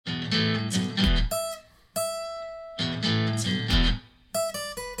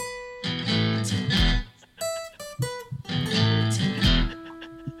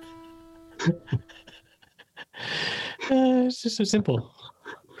It's just so simple.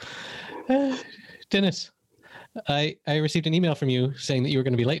 Dennis, I received an email from you saying that you were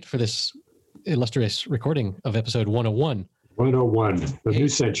going to be late for this illustrious recording of episode 101. 101, the new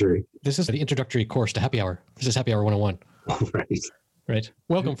century. This is the introductory course to Happy Hour. This is Happy Hour 101. Right. Right.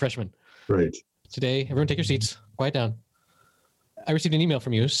 Welcome, freshmen. Right. Today, everyone take your seats. Quiet down. I received an email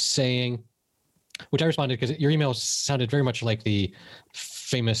from you saying, which I responded because your email sounded very much like the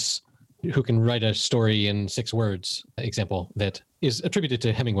famous who can write a story in 6 words example that is attributed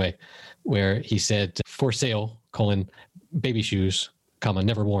to Hemingway, where he said, for sale, baby shoes,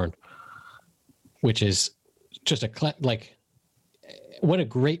 never worn, which is just what a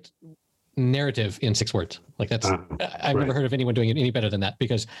great narrative in 6 words. Like that's, I've never heard of anyone doing it any better than that,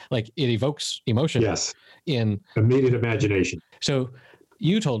 because like it evokes emotion. Yes. In immediate imagination. So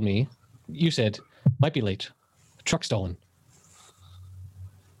you told me, you said, might be late, truck stolen.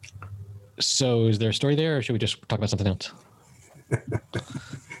 So is there a story there, or should we just talk about something else?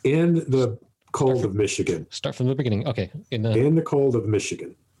 In the cold of Michigan. Start from the beginning. Okay. In the cold of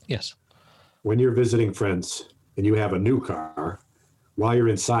Michigan. Yes. When you're visiting friends and you have a new car, while you're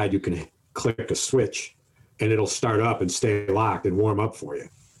inside, you can click a switch and it'll start up and stay locked and warm up for you.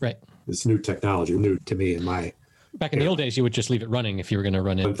 Right. This new technology, new to me in my... Back in the old days, you would just leave it running if you were going to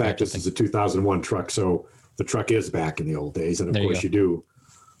run it. In fact, this is a 2001 truck, so the truck is back in the old days. And of course you do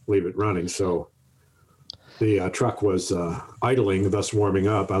leave it running. So the truck was idling, thus warming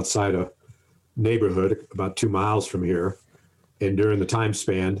up outside a neighborhood about 2 miles from here. And during the time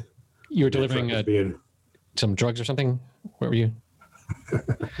span... You were delivering some drugs or something? Where were you?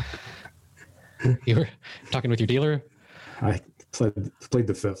 You were talking with your dealer? I played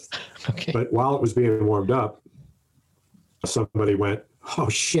the fifth. Okay. But while it was being warmed up, somebody went, oh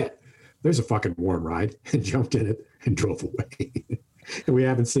shit, there's a fucking warm ride, and jumped in it and drove away. And we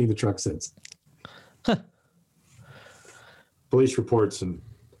haven't seen the truck since. Huh. Police reports and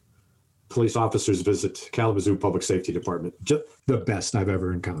police officers visit Kalamazoo Public Safety Department. Just the best I've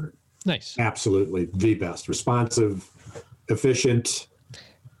ever encountered. Nice. Absolutely the best. Responsive, efficient.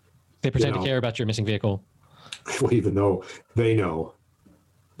 They pretend to care about your missing vehicle. Well, even though they know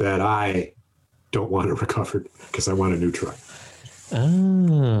that I don't want it recovered because I want a new truck.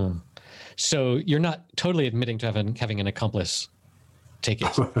 Oh. So you're not totally admitting to having an accomplice take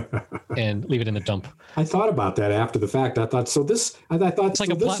it and leave it in the dump. I thought about that after the fact. I thought, this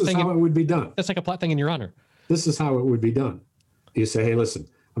is how it would be done. That's like a plot thing in Your Honor. This is how it would be done. You say, hey, listen,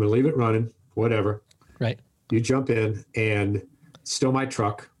 I'm going to leave it running, whatever. Right. You jump in and still my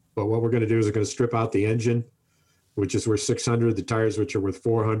truck. But what we're going to do is we're going to strip out the engine, which is worth 600, the tires, which are worth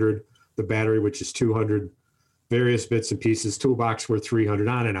 400, the battery, which is 200, various bits and pieces, toolbox worth 300,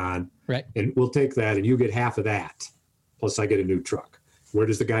 on and on. Right. And we'll take that and you get half of that. Plus I get a new truck. Where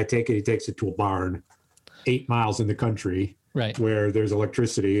does the guy take it? He takes it to a barn 8 miles in the country, right, where there's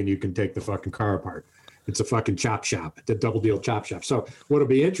electricity and you can take the fucking car apart. It's a fucking chop shop, the double deal chop shop. So what'll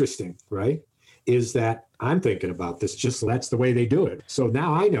be interesting, right, is that I'm thinking about this, just that's the way they do it. So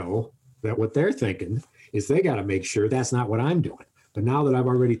now I know that what they're thinking is they got to make sure that's not what I'm doing. But now that I've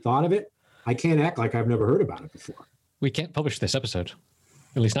already thought of it, I can't act like I've never heard about it before. We can't publish this episode,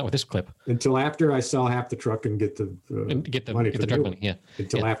 at least not with this clip. Until after I sell half the truck and get the money for the truck money. Yeah.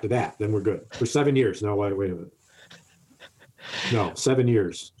 Until after that, then we're good. For 7 years. No, wait a minute. No, 7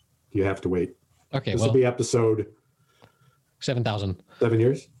 years. You have to wait. Okay, this will be episode 7,000. 7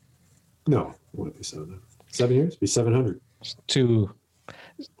 years? No, it won't be 7 years. Be 700.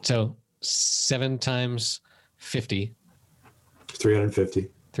 So 7 times 50. 350.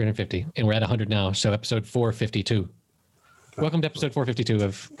 350, and we're at 100 now. So episode 452. Welcome to episode 452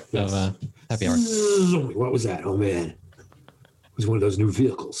 of Happy Hour. What was that? Oh man, it was one of those new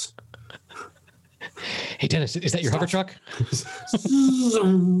vehicles. Hey Dennis, is that your hover truck?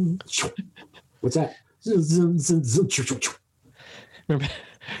 What's that?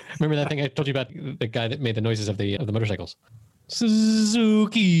 Remember that thing I told you about, the guy that made the noises of the motorcycles?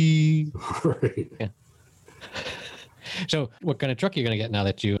 Suzuki. Right. Yeah. So what kind of truck are you going to get now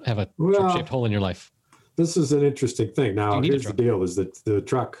that you have a truck-shaped hole in your life? This is an interesting thing. Now, here's the deal, is that the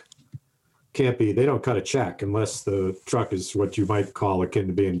truck can't be, they don't cut a check unless the truck is what you might call akin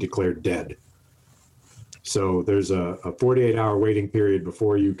to being declared dead. So there's a 48-hour waiting period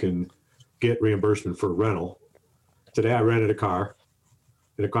before you can get reimbursement for a rental. Today I rented a car,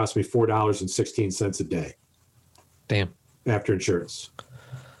 and it cost me $4.16 a day. Damn. After insurance.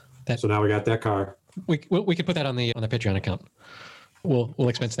 So now we got that car. We could put that on the Patreon account. We'll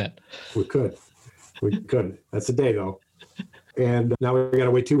expense that. We could. That's a day though. And now we got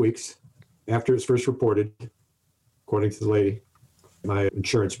to wait 2 weeks after it's first reported, according to the lady, my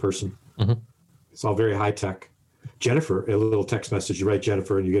insurance person. Mm-hmm. It's all very high tech. Jennifer, a little text message, you write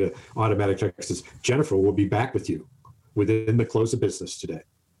Jennifer and you get an automatic text that says, Jennifer will be back with you within the close of business today.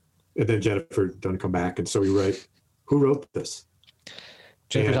 And then Jennifer doesn't come back. And so we write, who wrote this?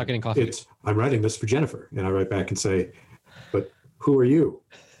 Jennifer's not getting coffee. I'm writing this for Jennifer. And I write back and say, but who are you?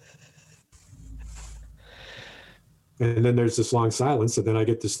 And then there's this long silence. And then I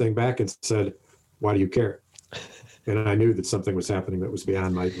get this thing back and said, why do you care? And I knew that something was happening that was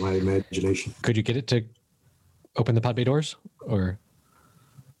beyond my imagination. Could you get it to open the pod bay doors? Or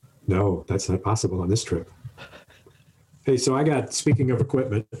no, that's not possible on this trip. Hey, so I got, speaking of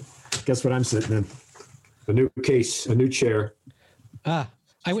equipment, guess what I'm sitting in? A new case, a new chair. I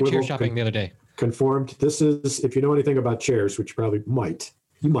went chair shopping the other day. Conformed. This is, if you know anything about chairs, which you probably might.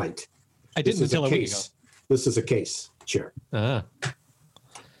 I didn't until a week ago. This is a case chair. Uh-huh.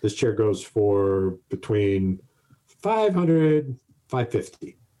 This chair goes for between $500,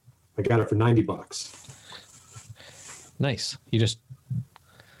 $550. I got it for $90. Nice.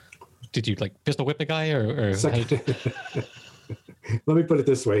 Did you like pistol whip the guy or Let me put it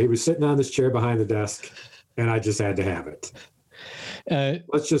this way. He was sitting on this chair behind the desk and I just had to have it.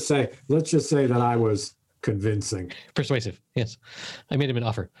 Let's just say that I was convincing. Persuasive. Yes. I made him an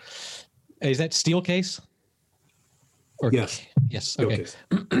offer. Is that steel case? Yes. Yes. Okay.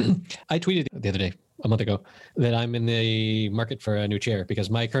 I tweeted the other day, a month ago, that I'm in the market for a new chair because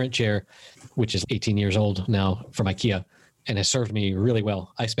my current chair, which is 18 years old now from IKEA and has served me really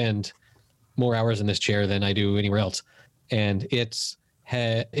well. I spend more hours in this chair than I do anywhere else. And it's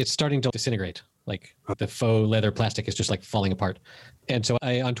starting to disintegrate. Like the faux leather plastic is just like falling apart. And so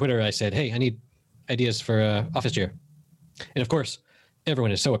on Twitter, I said, hey, I need ideas for an office chair. And of course,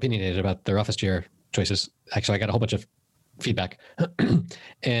 everyone is so opinionated about their office chair choices. Actually, I got a whole bunch of feedback.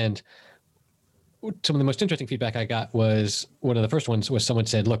 And some of the most interesting feedback I got was, one of the first ones was someone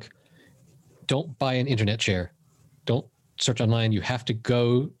said, look, don't buy an internet chair. Don't search online. You have to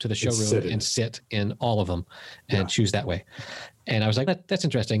go to the showroom and sit in all of them and choose that way. And I was like, that's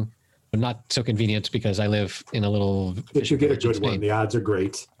interesting. Not so convenient because I live in a little... If you get a good one, the odds are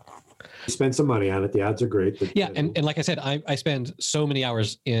great. You spend some money on it, the odds are great. But, yeah, and like I said, I spend so many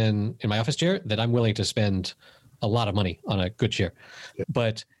hours in my office chair that I'm willing to spend a lot of money on a good chair. Yeah.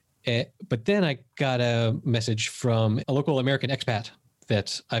 But then I got a message from a local American expat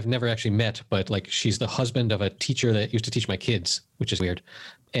that I've never actually met, but like she's the husband of a teacher that used to teach my kids, which is weird.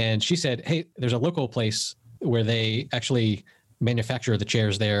 And she said, hey, there's a local place where they actually manufacture the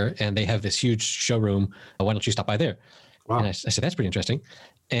chairs there and they have this huge showroom. Why don't you stop by there? Wow. And I said, that's pretty interesting.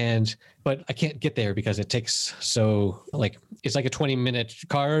 But I can't get there because it takes it's like a 20-minute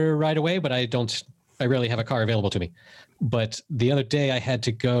car ride away, but I rarely have a car available to me. But the other day I had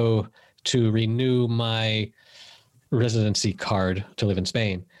to go to renew my residency card to live in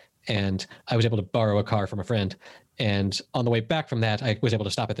Spain. And I was able to borrow a car from a friend. And on the way back from that, I was able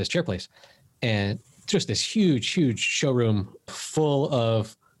to stop at this chair place. And just this huge, huge showroom full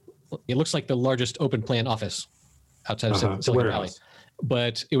of, it looks like the largest open plan office outside of Silicon Valley.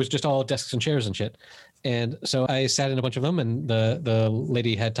 But it was just all desks and chairs and shit. And so I sat in a bunch of them, and the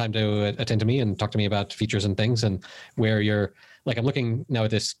lady had time to attend to me and talk to me about features and things, and where you're like, I'm looking now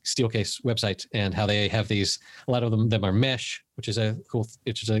at this Steelcase website and how they have these, a lot of them are mesh, which is a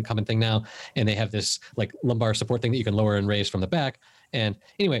common thing now. And they have this like lumbar support thing that you can lower and raise from the back. And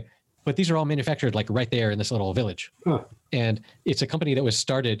anyway, but these are all manufactured like right there in this little village. Huh. And it's a company that was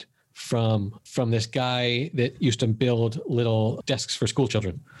started from this guy that used to build little desks for school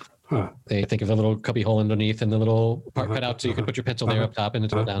children. Huh. They think of the little cubby hole underneath and the little part cut out so you can put your pencil there up top and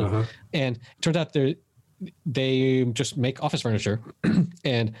it's all down. And it turns out they just make office furniture,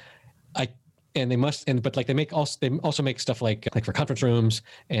 and they also make stuff like for conference rooms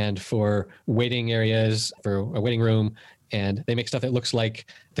and for waiting areas, for a waiting room, and they make stuff that looks like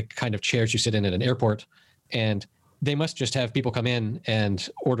the kind of chairs you sit in at an airport. And they must just have people come in and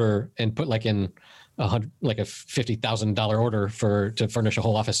order and put like in a $50,000 order to furnish a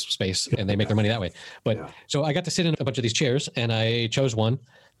whole office space, and they make their money that way. But so I got to sit in a bunch of these chairs, and I chose one,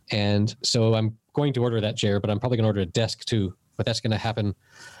 and so I'm going to order that chair, but I'm probably going to order a desk too. But that's going to happen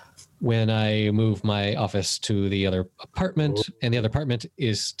when I move my office to the other apartment, and the other apartment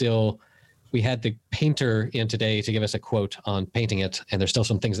is still. We had the painter in today to give us a quote on painting it, and there's still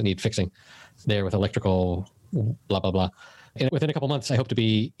some things that need fixing there with electrical, blah, blah, blah. And within a couple months, I hope to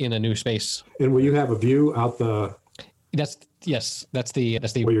be in a new space. And will you have a view out the... That's the...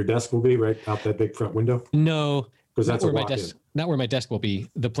 Where your desk will be, right? Out that big front window? No. Because that's not where my desk will be.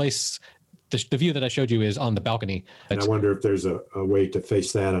 The place... The view that I showed you is on the balcony. And I wonder if there's a way to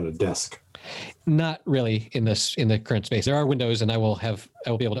face that on a desk. Not really in the current space. There are windows, and I will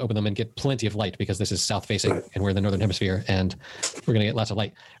be able to open them and get plenty of light because this is south facing, right, and we're in the northern hemisphere, and we're going to get lots of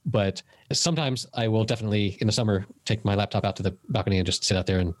light. But sometimes I will definitely in the summer take my laptop out to the balcony and just sit out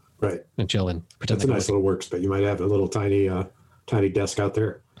there and chill and pretend. That's a nice little workspace. You might have a little tiny desk out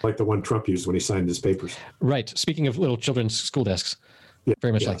there, like the one Trump used when he signed his papers. Right. Speaking of little children's school desks,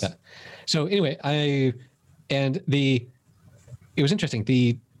 very much like that. So anyway, it was interesting.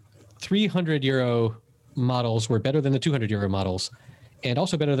 The 300 euro models were better than the 200 euro models, and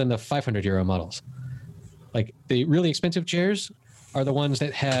also better than the 500 euro models. Like the really expensive chairs are the ones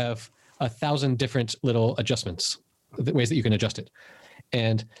that have 1,000 different little adjustments, the ways that you can adjust it.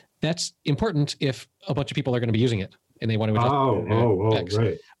 And that's important if a bunch of people are going to be using it and they want to adjust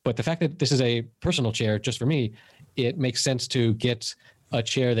right. But the fact that this is a personal chair just for me, it makes sense to get a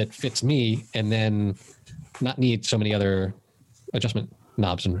chair that fits me and then not need so many other adjustment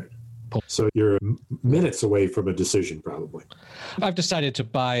knobs and pulls. So you're minutes away from a decision, probably. I've decided to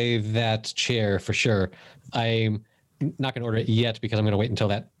buy that chair for sure. I'm not going to order it yet because I'm going to wait until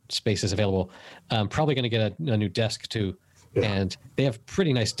that space is available. I'm probably going to get a new desk too. Yeah. And they have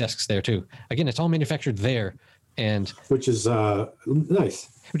pretty nice desks there too. Again, it's all manufactured there, and which is nice.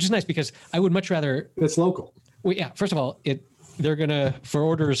 Which is nice because I would much rather it's local. Well, yeah. First of all, they're gonna, for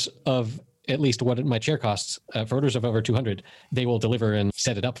orders of at least what my chair costs, for orders of over 200, they will deliver and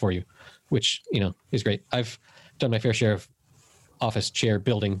set it up for you, which is great. I've done my fair share of office chair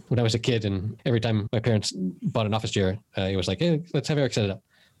building when I was a kid, and every time my parents bought an office chair, it was like, hey, let's have Eric set it up.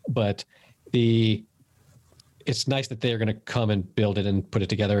 But it's nice that they're going to come and build it and put it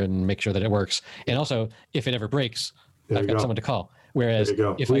together and make sure that it works. And also, if it ever breaks, I've got someone to call. Whereas if Who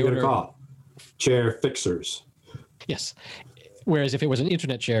are you going to call? Chair fixers. Yes. Whereas if it was an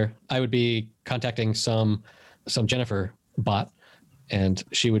internet chair, I would be contacting some Jennifer bot, and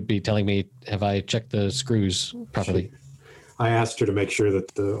she would be telling me, have I checked the screws properly? I asked her to make sure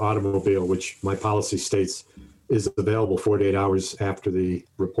that the automobile, which my policy states is available 48 hours after the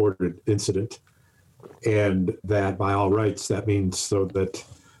reported incident, and that by all rights, that means so that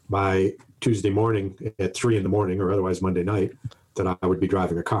by Tuesday morning at 3 a.m, or otherwise Monday night, that I would be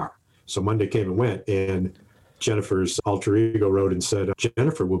driving a car. So Monday came and went, and Jennifer's alter ego wrote and said,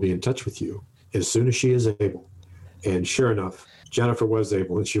 Jennifer will be in touch with you as soon as she is able. And sure enough, Jennifer was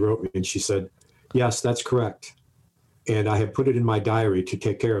able, and she wrote me and she said, yes, that's correct. And I have put it in my diary to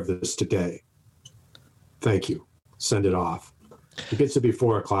take care of this today. Thank you. Send it off. It gets to be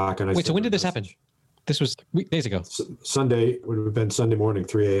 4 o'clock. And Wait, so when did this happen? This was days ago. Sunday, would have been Sunday morning,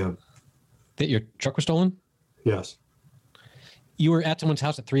 3 a.m. That your truck was stolen? Yes. You were at someone's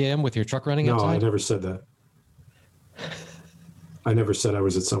house at 3 a.m. with your truck running outside? No, I never said that. I never said I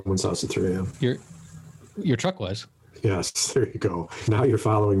was at someone's house at 3 a.m. Your truck was? Yes, there you go. Now you're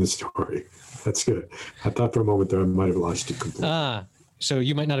following the story. That's good. I thought for a moment there I might have lost you completely. So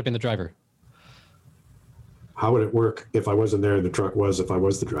you might not have been the driver. How would it work if I wasn't there and the truck was, if I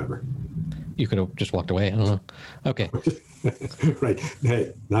was the driver? You could have just walked away. I don't know. Okay. Right.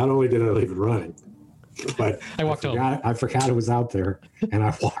 Hey, not only did I leave it running, but I walked home. I forgot it was out there, and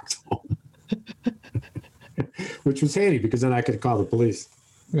I walked home. Which was handy because then I could call the police.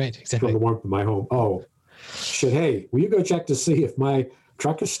 Right, exactly. From the warmth of my home. Oh, shit. Hey, will you go check to see if my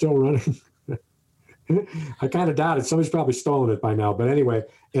truck is still running? I kind of doubt it. Somebody's probably stolen it by now. But anyway,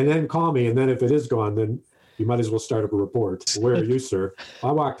 and then call me. And then if it is gone, then you might as well start up a report. Where are you, sir?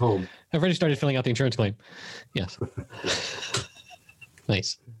 I walked home. I've already started filling out the insurance claim. Yes.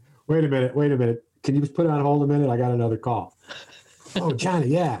 Nice. Wait a minute. Can you just put it on hold a minute? I got another call. Oh, Johnny,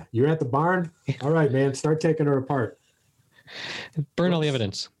 yeah. You're at the barn? All right, man. Start taking her apart. Burn all the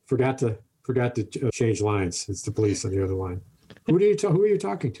evidence. Forgot to change lines. It's the police on the other line. Who are you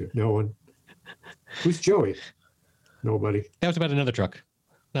talking to? No one. Who's Joey? Nobody. That was about another truck.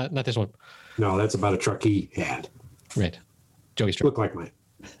 Not this one. No, that's about a truck he had. Right. Joey's truck. Look like mine.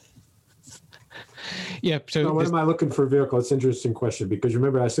 Yeah. So what am I looking for a vehicle? It's an interesting question because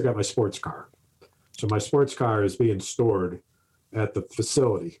remember I still got my sports car. So my sports car is being stored at the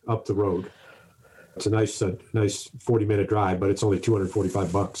facility up the road. It's a nice 40-minute drive, but it's only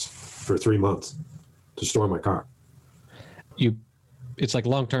 $245 for 3 months to store my car. It's like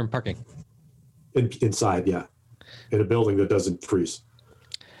long-term parking. Inside, yeah. In a building that doesn't freeze.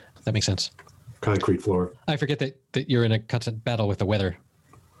 That makes sense. Concrete floor. I forget that you're in a constant battle with the weather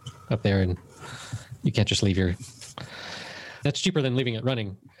up there, and you can't just leave your... That's cheaper than leaving it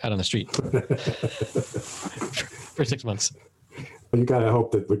running out on the street for 6 months. You gotta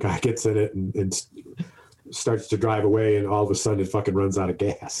hope that the guy gets in it and starts to drive away, and all of a sudden it fucking runs out of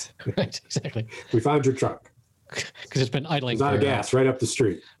gas. Right, exactly. We found your truck. because it's been idling. It's out of gas right up the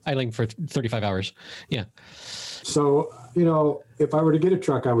street. Idling for 35 hours. Yeah. So, if I were to get a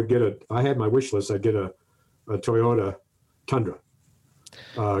truck, I had my wish list. I'd get a Toyota Tundra,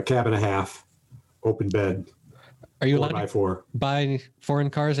 cab and a half, open bed. Are you allowed 4x4. To buy foreign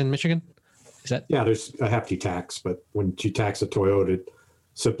cars in Michigan? Is that? Yeah, there's a hefty tax, but when you tax a Toyota, it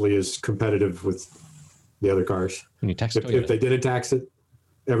simply is competitive with the other cars. When you tax if they didn't tax it,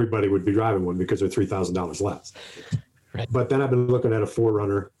 everybody would be driving one because they're $3,000 less. Right. But then I've been looking at a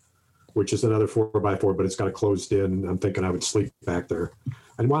 4Runner, which is another 4x4, but it's got a closed in. I'm thinking I would sleep back there.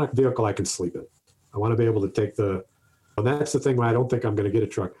 I want a vehicle I can sleep in. I want to be able to take and that's the thing where I don't think I'm going to get a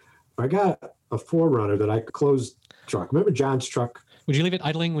truck. If I got a 4Runner that I could close truck. Remember John's truck? Would you leave it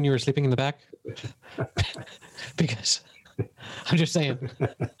idling when you were sleeping in the back? Because I'm just saying,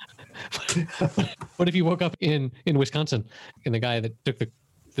 what if you woke up in Wisconsin and the guy that took the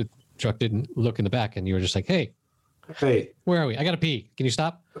truck didn't look in the back and you were just like, hey, where are we? I got to pee. Can you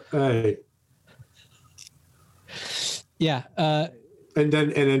stop? Hey. Yeah. And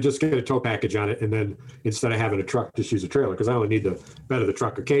then just get a tow package on it. And then instead of having a truck, just use a trailer because I only need the bed of the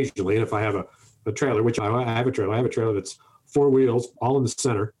truck occasionally. And if I have a trailer, which I have a trailer that's 4 wheels, all in the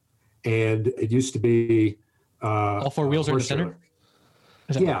center. And it used to be all 4 wheels are in the center?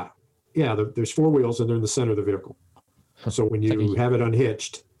 Yeah. There's 4 wheels and they're in the center of the vehicle. So when you have it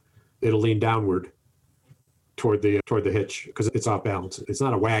unhitched, it'll lean downward toward the hitch because it's off balance. It's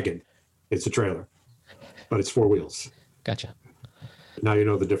not a wagon, it's a trailer, but it's 4 wheels. Gotcha. Now you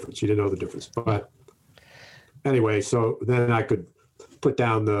know the difference. You didn't know the difference. But anyway, so then I could put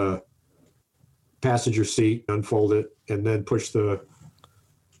down the passenger seat, unfold it, and then push the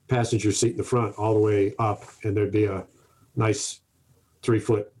passenger seat in the front all the way up, and there'd be a nice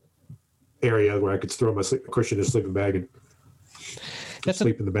 3-foot area where I could throw my cushion and sleeping bag and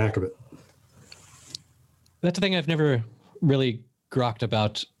sleep in the back of it. That's the thing I've never really grokked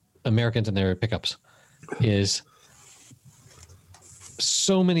about Americans and their pickups is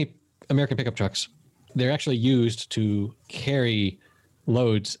so many American pickup trucks, they're actually used to carry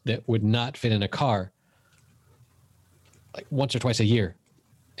loads that would not fit in a car like once or twice a year.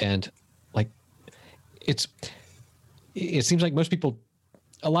 And like, it seems like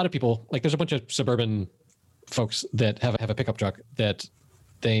a lot of people, like there's a bunch of suburban folks that have a pickup truck that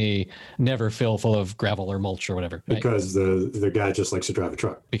they never fill full of gravel or mulch or whatever. Right? Because the guy just likes to drive a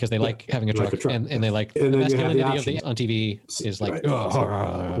truck. Because they like having a truck, and they like the masculinity on TV is like,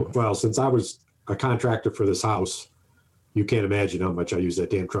 right. Well, since I was a contractor for this house, you can't imagine how much I use that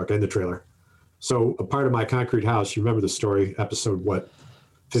damn truck and the trailer. So a part of my concrete house, you remember the story, episode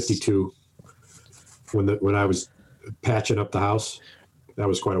 52, when I was patching up the house? That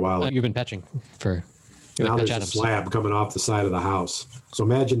was quite a while ago. You've been patching for... Now there's a slab coming off the side of the house. So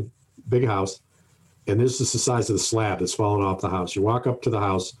imagine big house, and this is the size of the slab that's falling off the house. You walk up to the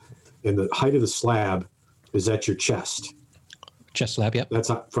house, and the height of the slab is at your chest. Chest slab, yep.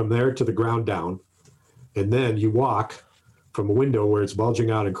 That's from there to the ground down. And then you walk from a window where it's bulging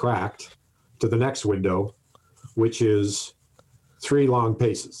out and cracked to the next window, which is 3 long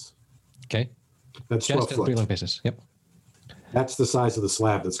paces. Okay. That's 12 foot. 3 long paces, yep. That's the size of the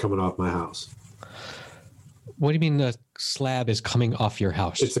slab that's coming off my house. What do you mean the slab is coming off your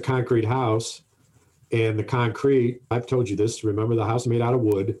house? It's a concrete house, and the concrete, I've told you this, remember the house made out of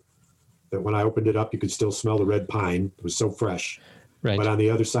wood, that when I opened it up, you could still smell the red pine. It was so fresh. Right. But on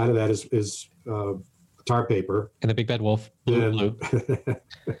the other side of that is tar paper. And the big bad wolf, blue.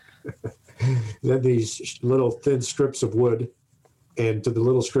 Then these little thin strips of wood, and to the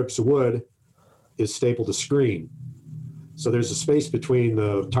little strips of wood is stapled a screen. So there's a space between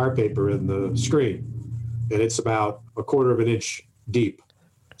the tar paper and the screen. And it's about 1/4 of an inch deep.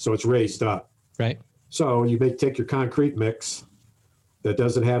 So it's raised up. Right. So you may take your concrete mix that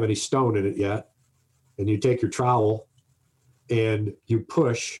doesn't have any stone in it yet, and you take your trowel and you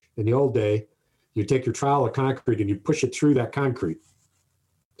push. In the old day, you take your trowel of concrete and you push it through that concrete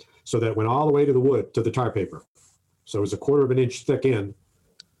so that it went all the way to the wood, to the tar paper. So it was 1/4 of an inch thick in,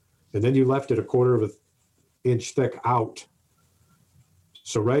 and then you left it 1/4 of an inch thick out.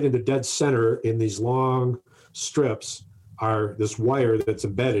 So right in the dead center in these long strips are this wire that's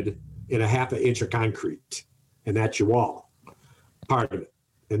embedded in 1/2 inch of concrete. And that's your wall, part of it.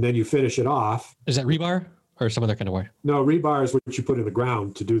 And then you finish it off. Is that rebar or some other kind of wire? No, rebar is what you put in the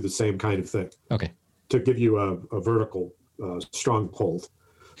ground to do the same kind of thing. Okay. To give you a vertical strong hold.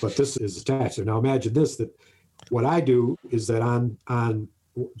 But this is attached. So now imagine this, that what I do is that on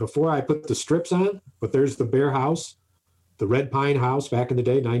before I put the strips on, but there's the bare house, the red pine house back in the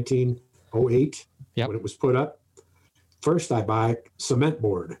day, 1908, yep. when it was put up. First, I buy cement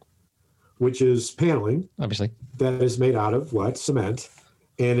board, which is paneling, obviously, that is made out of what? Cement.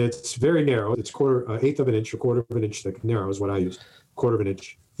 And it's very narrow. It's eighth of an inch or quarter of an inch thick. Narrow is what I used. Quarter of an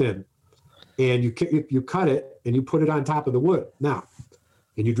inch thin. And you cut it and you put it on top of the wood. Now,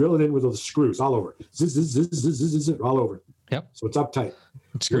 and you drill it in with those screws all over. Zzz, zzz, zzz, zzz, zzz, zzz, all over. Yep. So it's uptight.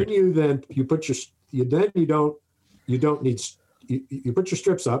 It's screwed. When you put your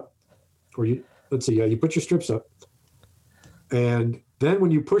strips up, or you put your strips up, and then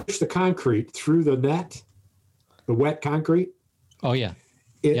when you push the concrete through the net, the wet concrete. Oh yeah.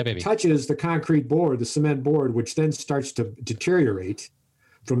 It touches the concrete board, the cement board, which then starts to deteriorate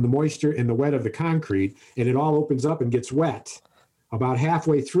from the moisture and the wet of the concrete, and it all opens up and gets wet. About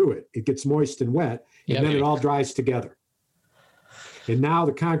halfway through it, it gets moist and wet, and then it all dries together. And now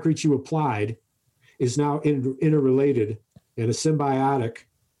the concrete you applied is now interrelated in a symbiotic,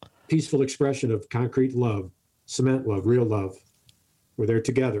 peaceful expression of concrete love, cement love, real love, where they're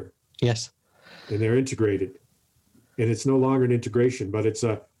together. Yes. And they're integrated. And it's no longer an integration, but it's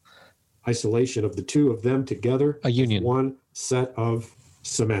a isolation of the two of them together. A union. One set of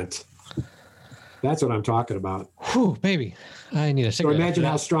cement. That's what I'm talking about. Whew, baby. I need a cigarette. So imagine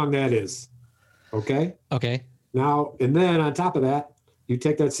how strong that is. Okay? Okay. Now, and then on top of that, you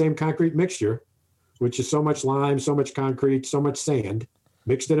take that same concrete mixture, which is so much lime, so much concrete, so much sand,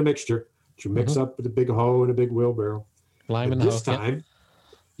 mixed in a mixture, that you mix up with a big hoe and a big wheelbarrow. Lime and hoe. This time,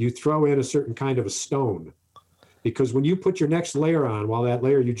 you throw in a certain kind of a stone. Because when you put your next layer on, while that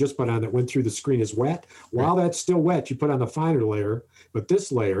layer you just put on that went through the screen is wet, while that's still wet, you put on the finer layer. But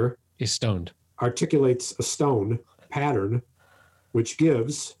this layer is stoned. Articulates a stone pattern, which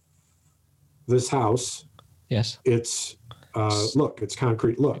gives this house its look, its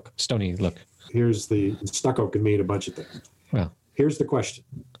concrete look. Stony look. Here's the stucco can mean a bunch of things. Well, here's the question.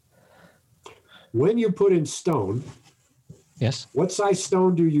 When you put in stone, yes, what size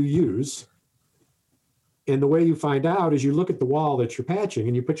stone do you use? And the way you find out is you look at the wall that you're patching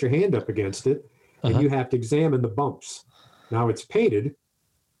and you put your hand up against it and you have to examine the bumps. Now it's painted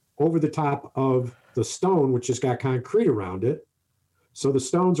over the top of the stone, which has got concrete around it. So the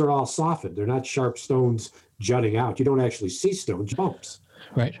stones are all softened. They're not sharp stones jutting out. You don't actually see stones, bumps.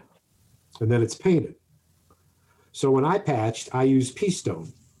 Right. And then it's painted. So when I patched, I used pea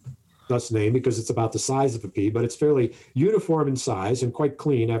stone, thus named because it's about the size of a pea, but it's fairly uniform in size and quite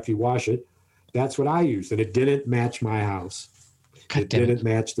clean after you wash it. That's what I used, and it didn't match my house. It didn't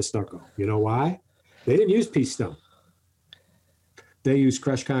match the stucco. You know why? They didn't use pea stone. They used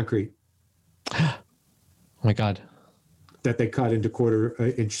crushed concrete. Oh my God. That they cut into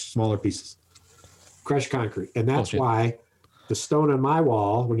quarter-inch smaller pieces. Crushed concrete. And that's why the stone on my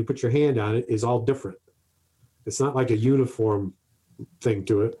wall, when you put your hand on it, is all different. It's not like a uniform thing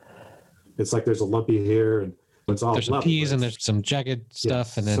to it. It's like there's a lumpy here, and it's all there's some peas and there's some jagged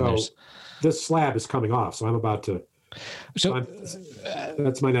stuff, and then there's... This slab is coming off, so I'm about to... So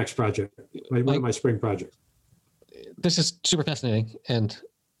that's my next project, one of my spring projects. This is super fascinating, and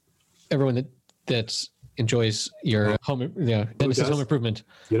everyone that enjoys your home, Dennis's home improvement.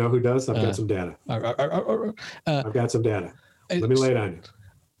 You know who does? I've got some data. I've got some data. Let me lay it on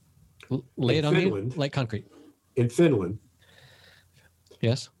you. Lay it on me like concrete. In Finland,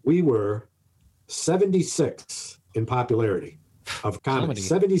 yes, we were 76 in popularity of comedy.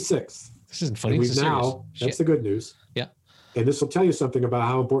 76. This isn't funny. That's the good news. Yeah. And this will tell you something about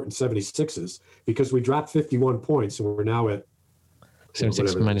how important 76 is, because we dropped 51 points and we're now at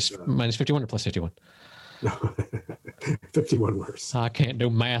 76 minus 51 or plus 51? No, 51 worse. I can't do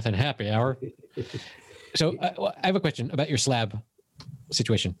math in happy hour. So I have a question about your slab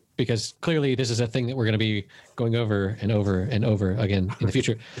situation, because clearly this is a thing that we're going to be going over and over and over again in the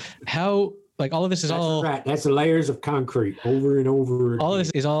future. How... Like all of this is that's the layers of concrete over and over. All of this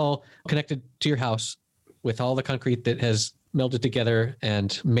is all connected to your house with all the concrete that has melded together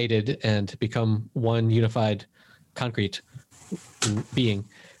and mated and become one unified concrete being.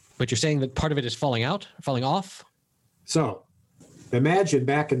 But you're saying that part of it is falling off? So imagine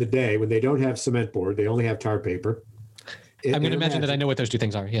back in the day when they don't have cement board, they only have tar paper. I'm going to imagine that I know what those two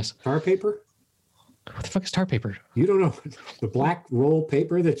things are. Yes. Tar paper? What the fuck is tar paper? You don't know the black roll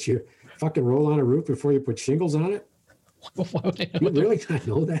paper that you fucking roll on a roof before you put shingles on it? Why would I know you really not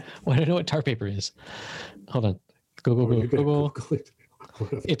know that? Why do I know what tar paper is? Hold on. Google.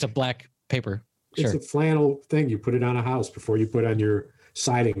 It's a black paper. It's a flannel thing. You put it on a house before you put on your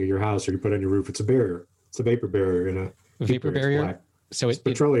siding of your house or you put on your roof. It's a barrier. It's a vapor barrier in a vapor barrier. So it's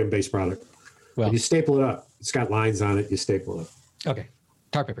petroleum-based product. Well, and you staple it up. It's got lines on it. You staple it up. Okay.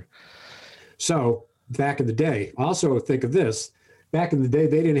 Tar paper. So back in the day, also think of this. Back in the day,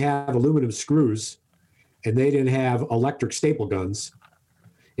 they didn't have aluminum screws and they didn't have electric staple guns.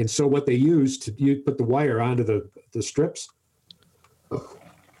 And so what they used you put the wire onto the strips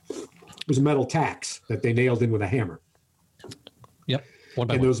was metal tacks that they nailed in with a hammer. Yep.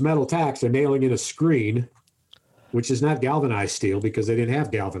 And those metal tacks are nailing in a screen, which is not galvanized steel because they didn't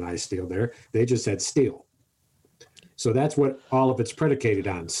have galvanized steel there. They just had steel. So that's what all of it's predicated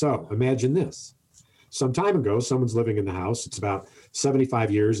on. So imagine this. Some time ago, someone's living in the house. It's about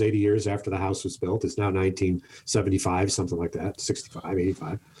 75 years, 80 years after the house was built. It's now 1975, something like that, 65,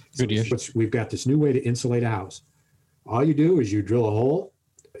 85. Good years. So we've got this new way to insulate a house. All you do is you drill a hole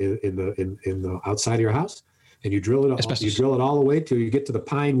in the outside of your house, and you drill it all the way till you get to the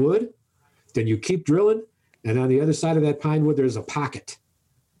pine wood. Then you keep drilling, and on the other side of that pine wood, there's a pocket.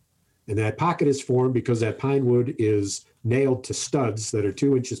 And that pocket is formed because that pine wood is nailed to studs that are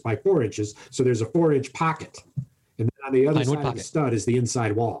 2 inches by 4 inches. So there's a 4-inch pocket. And then on the other side of the stud is the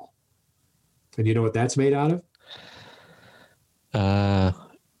inside wall. And you know what that's made out of?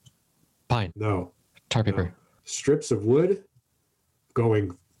 Pine. No. Tar paper. No. Strips of wood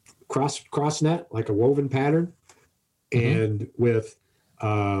going cross net like a woven pattern, and with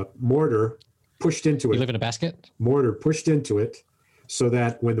mortar pushed into it. You live in a basket? Mortar pushed into it so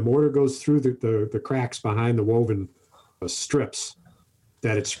that when the mortar goes through the cracks behind the woven strips,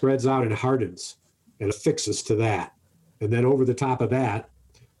 that it spreads out and hardens and affixes to that. And then over the top of that,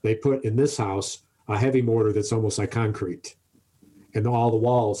 they put in this house a heavy mortar that's almost like concrete. And all the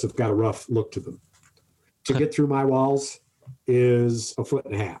walls have got a rough look to them. To get through my walls is 1.5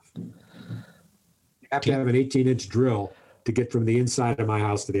 feet. You have to have an 18-inch drill to get from the inside of my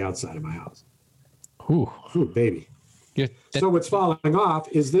house to the outside of my house. Ooh, baby. So what's falling off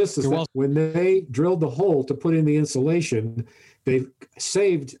is this: that when they drilled the hole to put in the insulation, they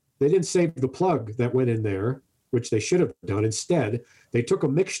didn't save the plug that went in there, which they should have done. Instead, they took a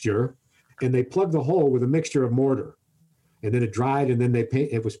mixture and they plugged the hole with a mixture of mortar. And then it dried, and then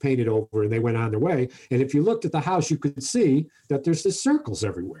it was painted over, and they went on their way. And if you looked at the house, you could see that there's just circles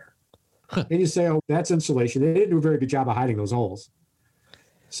everywhere. And you say, oh, that's insulation. They didn't do a very good job of hiding those holes.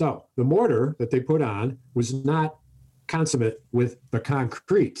 So the mortar that they put on was not consummate with the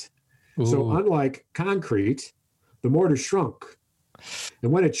concrete. Ooh. So unlike concrete, the mortar shrunk.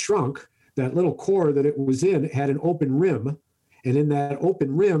 And when it shrunk, that little core that it was in had an open rim. And in that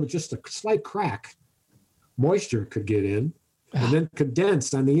open rim, just a slight crack, moisture could get in and then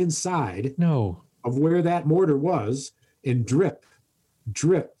condense on the inside of where that mortar was and drip,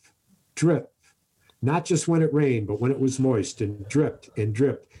 drip, drip. Not just when it rained, but when it was moist, and dripped and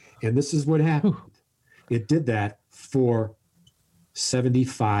dripped. And this is what happened. It did that for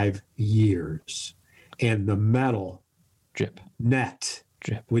 75 years. And the metal net,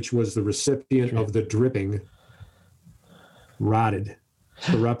 which was the recipient of the dripping, rotted,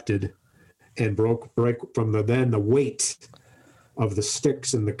 corrupted, and broke from the weight of the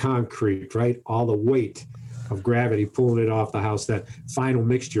sticks and the concrete, right? All the weight of gravity pulling it off the house, that final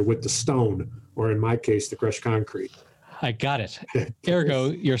mixture with the stone, or in my case, the crushed concrete. I got it.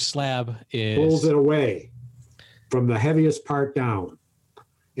 Ergo, your slab pulls it away from the heaviest part down,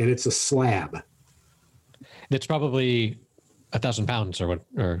 and it's a slab. That's probably 1,000 pounds or what?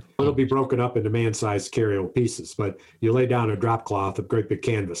 Or it'll be broken up into man-sized carryover pieces, but you lay down a drop cloth of great big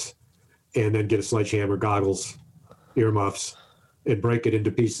canvas, and then get a sledgehammer, goggles, earmuffs, and break it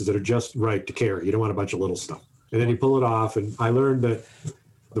into pieces that are just right to carry. You don't want a bunch of little stuff. And then you pull it off. And I learned that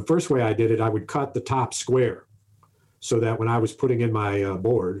the first way I did it, I would cut the top square so that when I was putting in my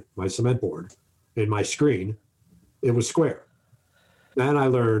board, my cement board, in my screen, it was square. Then I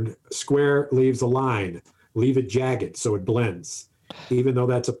learned square leaves a line, leave it jagged so it blends. Even though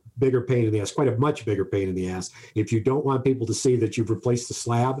that's a bigger pain in the ass, quite a much bigger pain in the ass. If you don't want people to see that you've replaced the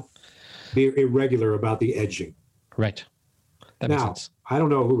slab, be irregular about the edging. Right. That makes sense. I don't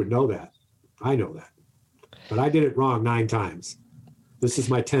know who would know that. I know that. But I did it wrong 9 times. This is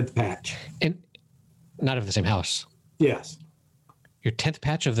my 10th patch. And not of the same house. Yes. Your 10th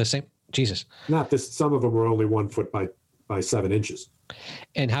patch of the same? Jesus. Not this. Some of them were only 1 foot by 7 inches.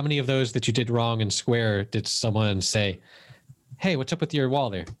 And how many of those that you did wrong and square did someone say, hey, what's up with your wall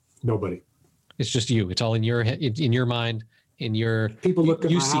there? Nobody. It's just you. It's all in your head, in your mind. People look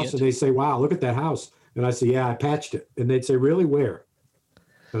at my house and they say, wow, look at that house. And I say, yeah, I patched it. And they'd say, really, where?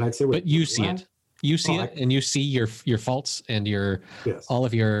 And I'd say, but you see it. You see it, and you see your faults and all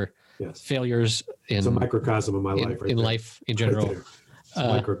of your failures. It's a microcosm of my life. In life in general. Right, it's a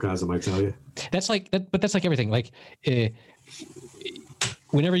microcosm, I tell you. That's like that, but that's like everything. Like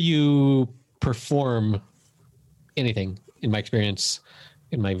whenever you perform anything, in my experience,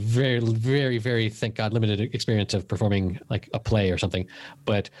 in my very, very, very, thank God, limited experience of performing like a play or something,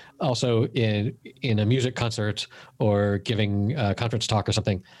 but also in a music concert or giving a conference talk or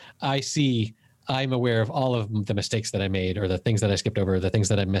something, I'm aware of all of the mistakes that I made or the things that I skipped over, the things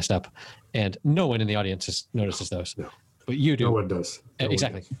that I messed up, and no one in the audience notices those. No. But you do. No one does.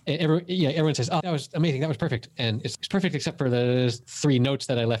 Exactly. Everyone says, "Oh, that was amazing. That was perfect." And it's perfect except for the 3 notes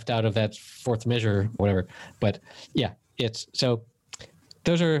that I left out of that 4th measure, whatever. But yeah, it's so.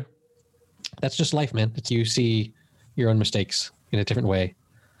 That's just life, man. It's you see your own mistakes in a different way.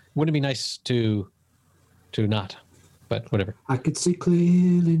 Wouldn't it be nice to not? But whatever. I could see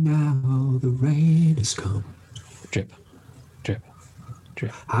clearly now the rain has come. Drip, drip,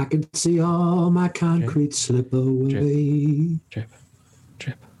 drip. I can see all my concrete slip away. Drip,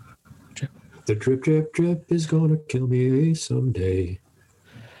 drip, drip. The drip, drip, drip is gonna kill me someday.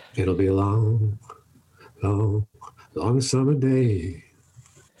 It'll be a long, long, long summer day.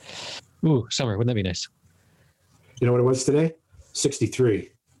 Ooh, summer. Wouldn't that be nice? You know what it was today? 63.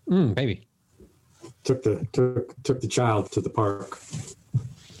 Baby. Took the child to the park.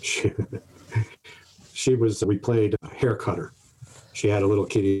 We played hair cutter. She had a little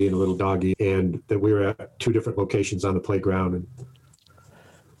kitty and a little doggy, and that we were at 2 different locations on the playground, and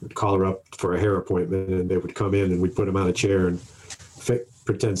we'd call her up for a hair appointment, and they would come in and we'd put them on a chair and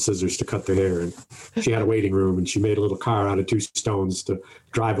pretend scissors to cut their hair. And she had a waiting room, and she made a little car out of 2 stones to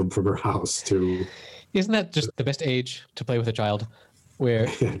drive them from her house to. Isn't that just the best age to play with a child, where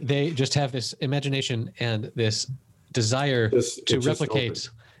they just have this imagination and this desire to replicate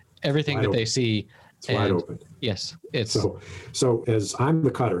everything that they see? It's wide open. Yes, it's so. As I'm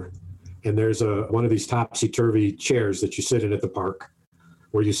the cutter, and there's one of these topsy-turvy chairs that you sit in at the park,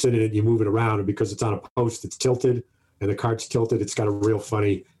 where you sit in it, you move it around, and because it's on a post, it's tilted, and the cart's tilted. It's got a real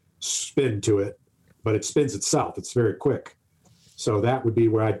funny spin to it, but it spins itself. It's very quick. So that would be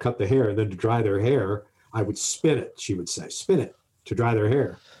where I'd cut the hair, and then to dry their hair, I would spin it. She would say, "Spin it," to dry their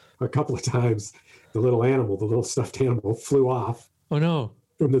hair. A couple of times, the little stuffed animal, flew off. Oh no!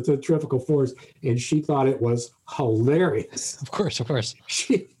 From the centrifugal force, and she thought it was hilarious. Of course.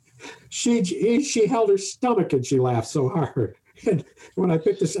 She held her stomach and she laughed so hard. And when I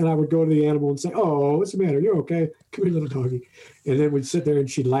picked this, and I would go to the animal and say, "Oh, what's the matter? You're okay? Come here, little doggy." And then we'd sit there and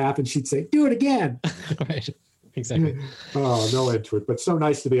she'd laugh and she'd say, "Do it again." Right. Exactly. Oh, no end to it. But so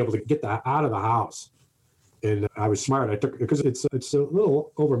nice to be able to get that out of the house. And I was smart. I took, because it's a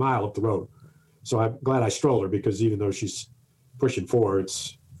little over a mile up the road. So I'm glad I strolled her, because even though she's pushing 4,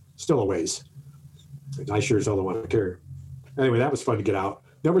 it's still a ways. I sure as hell don't want to carry her. Anyway, that was fun to get out.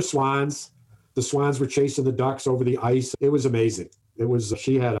 There were swans. The swans were chasing the ducks over the ice. It was amazing. It was,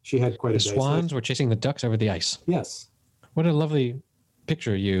 she had quite a day. The swans were chasing the ducks over the ice. Yes. What a lovely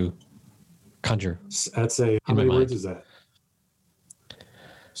picture you conjure. That's how many words is that?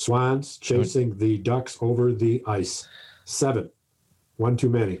 Swans chasing the ducks over the ice. 7. 1 too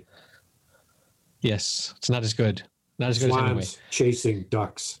many. Yes. It's not as good. Not as good Swans as anyway. Chasing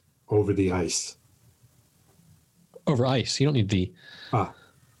ducks over the ice. Over ice. You don't need the.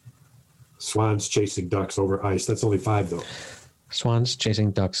 Swans chasing ducks over ice. That's only 5, though. Swans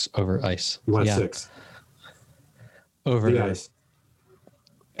chasing ducks over ice. You want 6. Over the ice.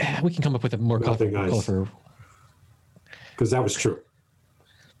 We can come up with a more colorful. Because that was true.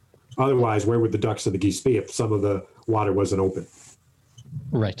 Otherwise, where would the ducks and the geese be if some of the water wasn't open?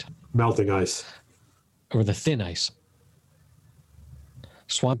 Right. Melting ice. Over the thin ice.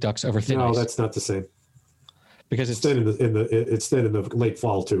 Swamp ducks over thin ice. No, that's not the same. Because it's thin it's thin in the late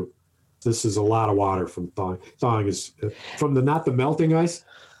fall too. This is a lot of water from thawing. Thawing is from not the melting ice,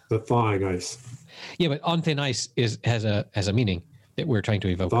 the thawing ice. Yeah, but on thin ice has a meaning that we're trying to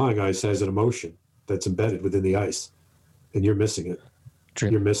evoke. Thawing ice has an emotion that's embedded within the ice, and you're missing it.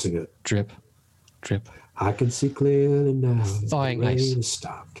 Drip. You're missing it. Drip, drip. I can see clearly now. Thawing the rain ice. Has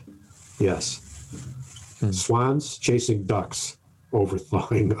stopped. Yes. Swans chasing ducks over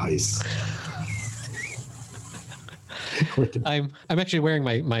thawing ice. I'm actually wearing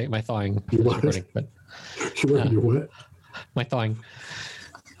my thawing recording, but you're wearing your what? My thawing.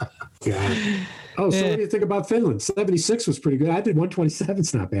 God. Oh, so what do you think about Finland? 76 was pretty good. I did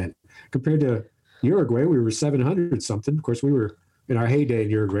 127's not bad. Compared to Uruguay, we were 700 something. Of course, we were in our heyday in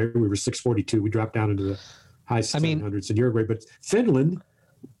Uruguay, we were 642. We dropped down into the high 700s in Uruguay. But Finland,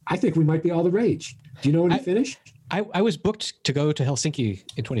 I think we might be all the rage. Do you know when you finished? I was booked to go to Helsinki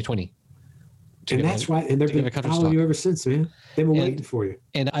in 2020. And that's why, and they've been following you ever since, man. They've been waiting for you.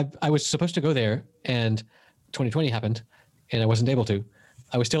 And I was supposed to go there, and 2020 happened, and I wasn't able to.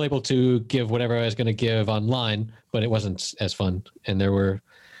 I was still able to give whatever I was going to give online, but it wasn't as fun. And there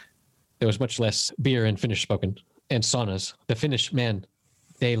was much less beer and Finnish spoken and saunas. The Finnish, man,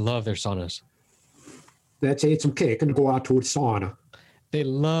 They love their saunas. Let's eat some cake and go out to a sauna.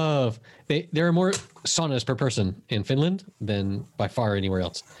 There are more saunas per person in Finland than by far anywhere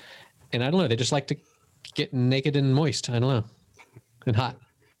else. And I don't know, they just like to get naked and moist. I don't know. And hot.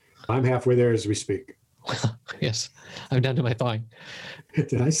 I'm halfway there as we speak. Yes. I'm down to my thawing.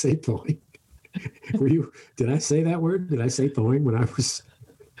 Did I say thawing? Did I say that word? Did I say thawing when I was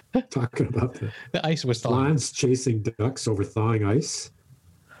talking about the ice was thawing? Lions chasing ducks over thawing ice.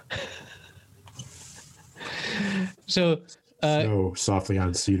 So Snow softly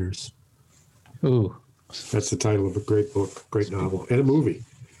on cedars. Ooh. That's the title of a great book, great novel, and a movie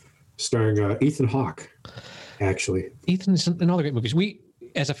starring Ethan Hawke, actually. Ethan's in all the great movies. We,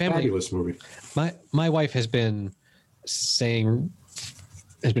 as a family... Fabulous movie. My wife has been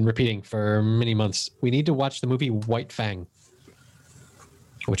repeating for many months, we need to watch the movie White Fang,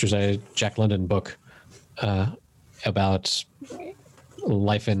 which was a Jack London book about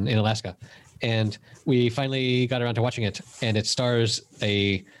life in Alaska. And we finally got around to watching it, and it stars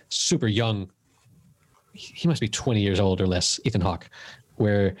a super young, he must be 20 years old or less, Ethan Hawke,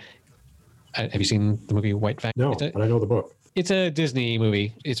 where, have you seen the movie White Fang? No, but I know the book. It's a Disney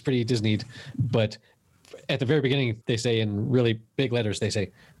movie. It's pretty Disneyed, but at the very beginning, they say in really big letters, they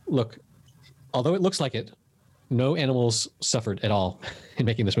say, look, although it looks like it, no animals suffered at all in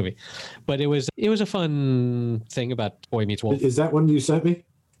making this movie. But it was a fun thing about Boy Meets Wolf. Is that one you sent me?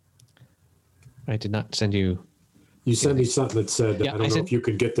 I did not send you. You sent me something that said, I don't know if you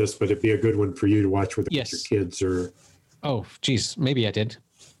could get this, but it'd be a good one for you to watch with your kids or... Oh, geez, maybe I did.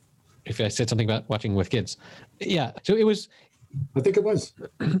 If I said something about watching with kids. Yeah, so it was... I think it was.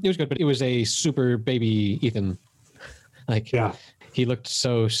 It was good, but it was a super baby Ethan. He looked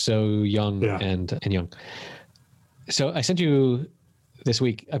so young and young. So I sent you this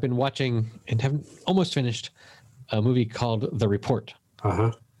week. I've been watching and haven't almost finished a movie called The Report.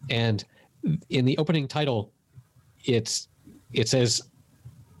 Uh-huh. And in the opening title, it says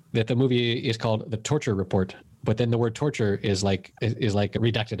that the movie is called The Torture Report, but then the word torture is like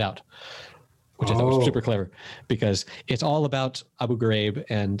redacted out, which I thought was super clever, because it's all about Abu Ghraib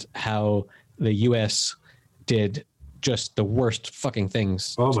and how the U.S. did just the worst fucking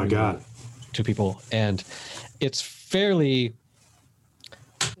things. Oh my God. To people. And it's fairly,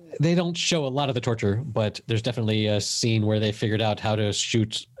 they don't show a lot of the torture, but there's definitely a scene where they figured out how to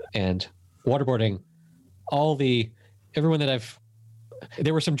shoot and waterboarding everyone that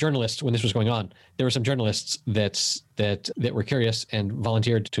there were some journalists when this was going on. There were some journalists that were curious and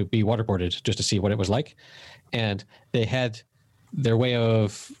volunteered to be waterboarded just to see what it was like. And they had their way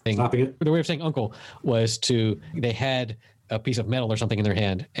of saying uncle was they had a piece of metal or something in their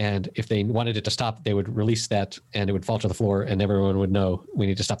hand. And if they wanted it to stop, they would release that and it would fall to the floor and everyone would know we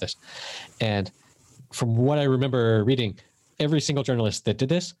need to stop this. And from what I remember reading, every single journalist that did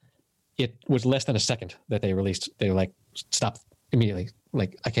this, it was less than a second that they released. They were like, stop immediately.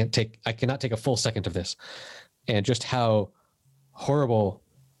 Like, I cannot take a full second of this. And just how horrible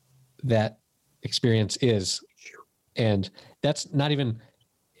that experience is. And that's not even,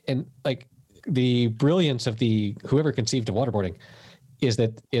 and like the brilliance of whoever conceived of waterboarding is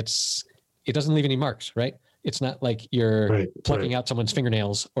that it doesn't leave any marks, right? It's not like you're plucking out someone's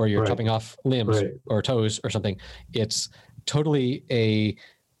fingernails or you're chopping off limbs or toes or something. It's totally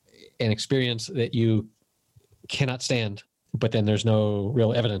an experience that you cannot stand, but then there's no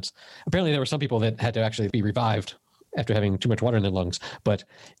real evidence. Apparently there were some people that had to actually be revived after having too much water in their lungs. But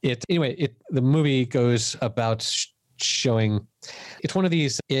the movie goes about showing, it's one of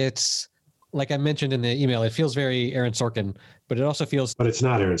these, it's like I mentioned in the email, it feels very Aaron Sorkin, but it also feels... But it's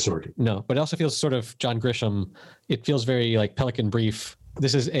not Aaron Sorkin. No, but it also feels sort of John Grisham. It feels very like Pelican Brief.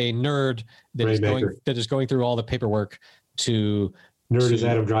 This is a nerd that is going through all the paperwork to... Nerd is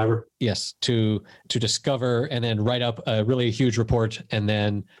Adam Driver? Yes, to discover and then write up a really huge report and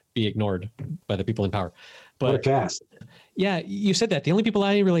then be ignored by the people in power. But what a cast. Yeah, you said that. The only people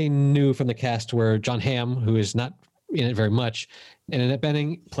I really knew from the cast were John Hamm, who is not in it very much, and Annette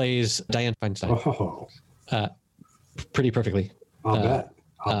Bening plays Diane Feinstein. Oh. Pretty perfectly. I'll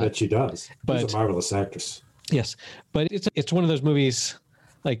bet she does. She's a marvelous actress. Yes, but it's one of those movies.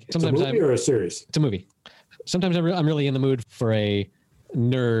 Like sometimes it's a movie or a series? It's a movie. Sometimes I'm really in the mood for a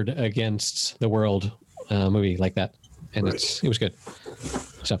nerd against the world movie like that, and it was good.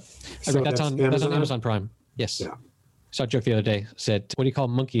 So that's on Amazon Prime. Yes. Yeah. I saw a joke the other day. Said, "What do you call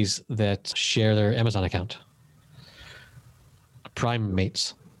monkeys that share their Amazon account?" Prime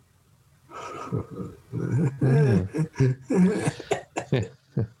mates.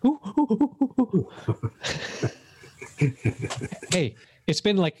 Hey, it's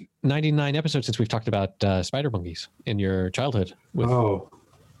been like 99 episodes since we've talked about spider monkeys in your childhood.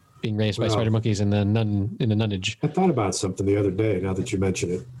 being raised by spider monkeys in the nunneage. I thought about something the other day, now that you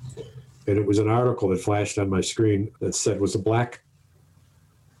mention it. And it was an article that flashed on my screen that said, was a black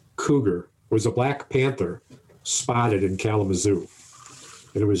panther spotted in Kalamazoo?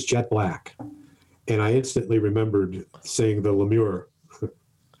 And it was jet black. And I instantly remembered saying the lemur.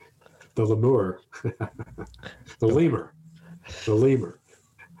 The lemur.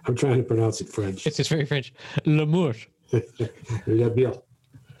 I'm trying to pronounce it French. It's very French. Lemur.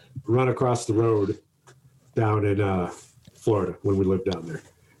 Run across the road down in Florida when we lived down there.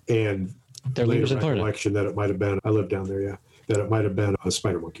 And there lemurs in Florida. That it might have been, I lived down there, yeah. That it might have been a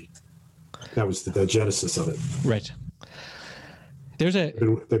spider monkey. That was the genesis of it. Right. They've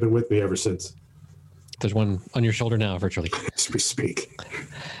been with me ever since. There's one on your shoulder now, virtually. As we speak.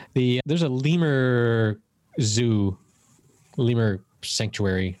 There's a lemur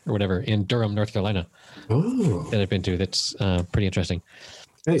sanctuary or whatever in Durham, North Carolina. Oh. That I've been to. That's pretty interesting.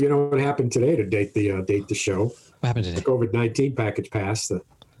 Hey, you know what happened today to date the show? What happened today? The COVID-19 package passed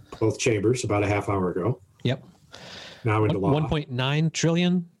both chambers about a half hour ago. Yep. Now into law. 1.9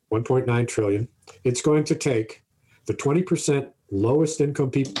 trillion. 1.9 trillion. It's going to take the 20% lowest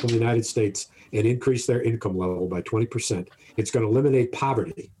income people in the United States and increase their income level by 20%. It's going to eliminate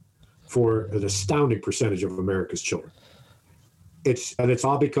poverty for an astounding percentage of America's children. It's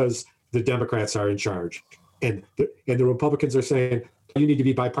all because the Democrats are in charge, and the Republicans are saying you need to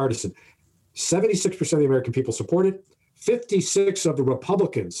be bipartisan. 76% of the American people support it. 56 of the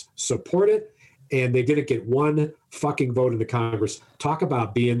Republicans support it, and they didn't get one fucking vote in the Congress. Talk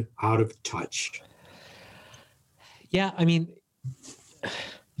about being out of touch. Yeah, I mean,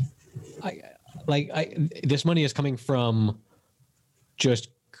 this money is coming from just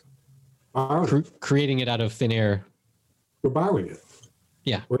creating it out of thin air. We're borrowing it.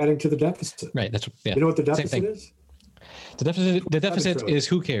 Yeah, we're adding to the deficit. Right. You know what the deficit is? The deficit is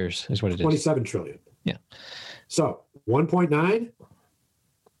who cares is what it is. 27 trillion. Yeah. So 1.9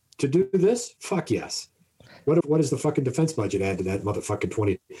 to do this? Fuck yes. What does the fucking defense budget add to that motherfucking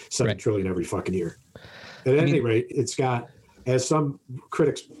 27 trillion every fucking year? At any rate, it's got, as some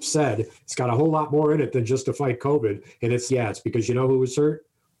critics said, it's got a whole lot more in it than just to fight COVID. And it's because you know who was hurt?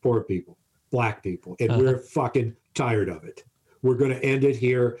 Poor people, black people. And we're fucking tired of it. We're going to end it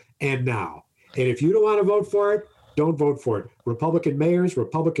here and now. And if you don't want to vote for it, don't vote for it. Republican mayors,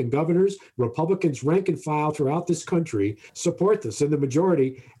 Republican governors, Republicans rank and file throughout this country support this in the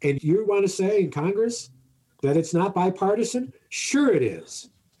majority. And you want to say in Congress that it's not bipartisan? Sure it is.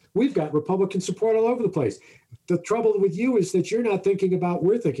 We've got Republican support all over the place. The trouble with you is that you're not thinking about what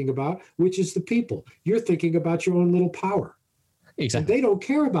we're thinking about, which is the people. You're thinking about your own little power. Exactly. And they don't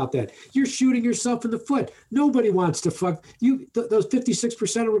care about that. You're shooting yourself in the foot. Nobody wants to fuck you. Those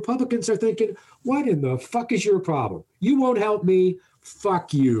 56% of Republicans are thinking, what in the fuck is your problem? You won't help me.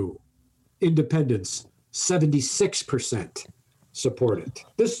 Fuck you. Independents, 76% support it.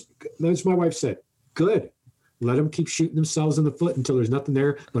 This, as my wife said, good. Let them keep shooting themselves in the foot until there's nothing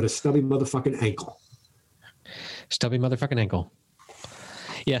there but a stubby motherfucking ankle. Stubby motherfucking ankle.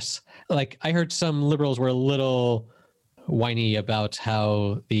 Yes. Like I heard some liberals were a little whiny about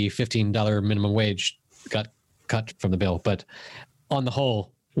how the $15 minimum wage got cut from the bill. But on the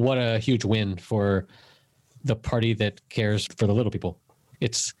whole, what a huge win for the party that cares for the little people.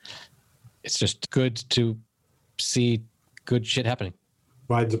 It's just good to see good shit happening.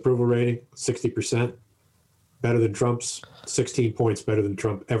 Biden's approval rating, 60%. Better than Trump's, 16 points better than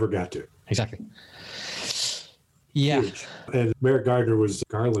Trump ever got to. Exactly. Yeah. Huge. And Merrick Garland was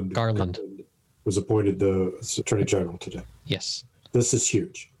appointed the Attorney General today. Yes. This is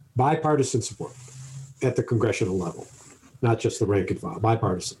huge. Bipartisan support at the congressional level, not just the rank and file,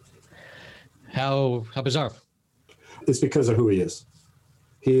 bipartisan. How bizarre. It's because of who he is.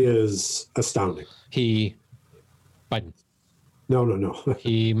 He is astounding. Biden. No.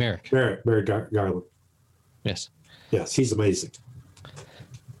 Merrick. Merrick Garland. Yes. Yes, he's amazing.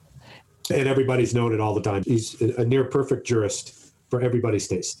 And everybody's known it all the time. He's a near perfect jurist for everybody's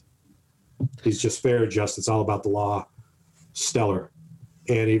taste. He's just fair and just. It's all about the law. Stellar.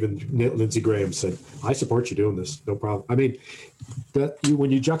 And even Lindsey Graham said, I support you doing this. No problem. I mean,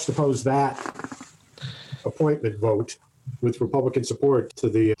 when you juxtapose that appointment vote with Republican support to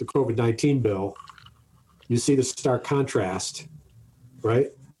the COVID-19 bill, you see the stark contrast,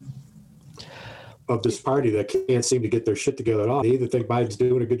 right? Of this party that can't seem to get their shit together at all. They either think Biden's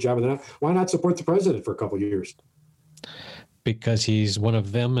doing a good job or not. Why not support the president for a couple of years? Because he's one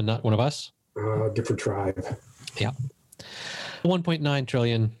of them and not one of us? Different tribe. Yeah. 1.9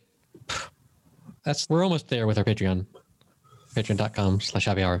 trillion. We're almost there with our Patreon.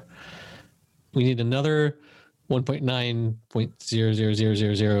 Patreon.com/happy hour. We need another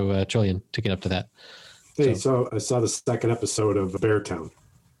 1.9.00000 trillion to get up to that. Hey, so I saw the second episode of Beartown.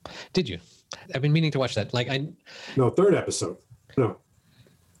 Did you? I've been meaning to watch that. No, third episode. No.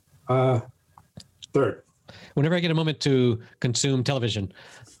 Third. Whenever I get a moment to consume television,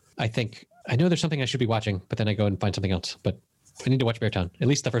 I think I know there's something I should be watching, but then I go and find something else. But I need to watch Beartown, at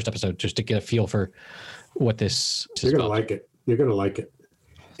least the first episode, just to get a feel for what this is. You're gonna like it. You're gonna like it.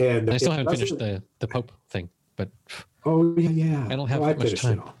 And I still haven't finished the Pope thing, but yeah. I don't have much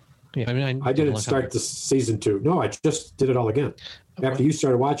time. Yeah, I didn't start the season 2. No, I just did it all again after you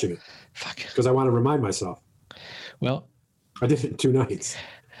started watching it. Fuck. Because I want to remind myself. Well, I did it in 2 nights.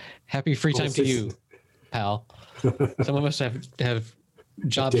 Happy free time to you, pal. Some of us have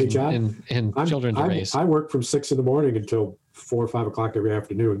jobs and children to raise. I work from 6 a.m. until 4 or 5 o'clock every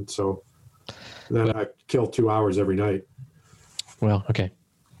afternoon. So then I kill 2 hours every night. Well, okay.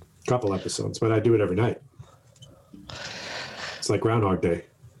 Couple episodes, but I do it every night. It's like Groundhog Day.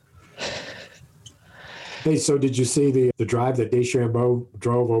 Hey, so did you see the drive that DeChambeau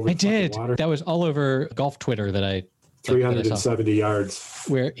drove over the water? That was all over golf Twitter that I 370 yards.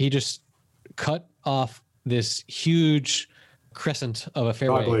 Where he just cut off this huge crescent of a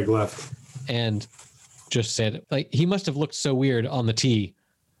fairway. Dogleg left. And just said, he must have looked so weird on the tee.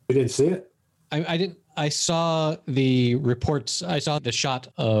 You didn't see it? I didn't. I saw the reports. I saw the shot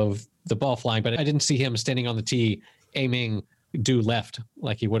of the ball flying, but I didn't see him standing on the tee aiming due left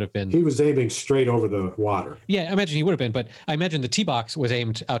like he would have been. He was aiming straight over the water. Yeah, I imagine he would have been, but I imagine the tee box was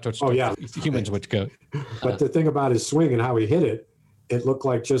aimed out towards humans would go. But the thing about his swing and how he hit it, it looked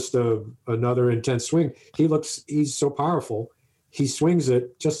like just another intense swing. He's so powerful. He swings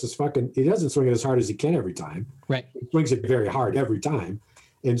it just as he doesn't swing it as hard as he can every time. Right. He swings it very hard every time.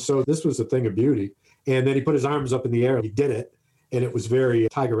 And so this was a thing of beauty. And then he put his arms up in the air. He did it. And it was very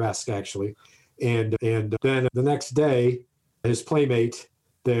Tiger-esque, actually. And then the next day, his playmate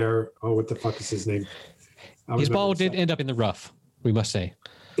there, what the fuck is his name? His ball did end up in the rough, we must say.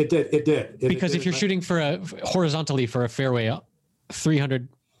 It did. Because if you're shooting horizontally for a fairway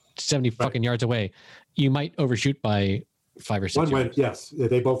 370 fucking yards away, you might overshoot by 5 or 6 yards. Went, yes.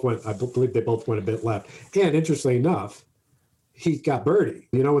 They both went, I believe they both went a bit left. And interestingly enough, he got birdie.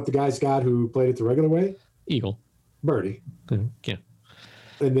 You know what the guy's got who played it the regular way? Eagle. Birdie. Mm-hmm. Yeah.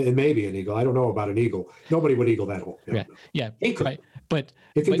 And maybe an eagle. I don't know about an eagle. Nobody would eagle that hole. Yeah. He could. Right. But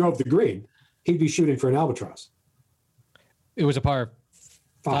if he drove the green, he'd be shooting for an albatross. It was a par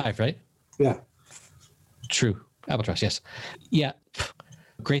 5, right? Yeah. True. Albatross, yes. Yeah.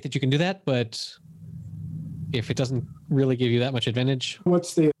 Great that you can do that, but if it doesn't really give you that much advantage.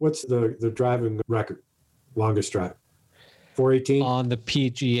 What's the driving record? Longest drive? 418? On the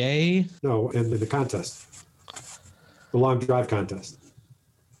PGA? No, in the contest. The long drive contest.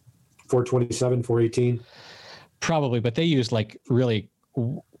 427, 418? Probably, but they use really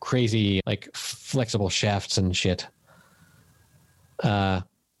crazy, flexible shafts and shit. Here's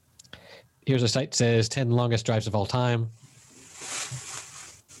a site that says 10 longest drives of all time.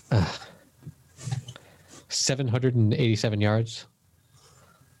 787 yards.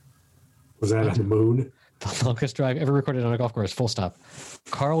 Was that on the moon? The longest drive ever recorded on a golf course, full stop.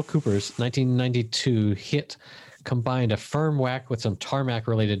 Carl Cooper's 1992 hit combined a firm whack with some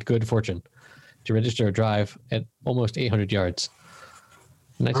tarmac-related good fortune to register a drive at almost 800 yards.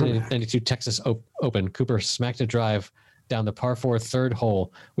 1992 Texas Open, Cooper smacked a drive down the par 4 third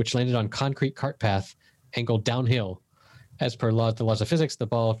hole, which landed on concrete cart path, angled downhill. As per the laws of physics, the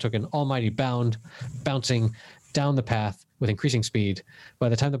ball took an almighty bound, bouncing down the path with increasing speed. By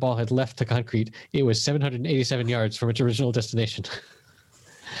the time the ball had left the concrete, it was 787 yards from its original destination.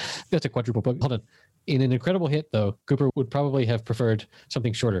 That's a quadruple bogey. Hold on. In an incredible hit, though, Cooper would probably have preferred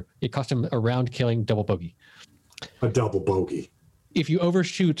something shorter. It cost him a round-killing double bogey. A double bogey. If you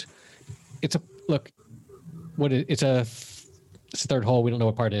overshoot, it's a third hole. We don't know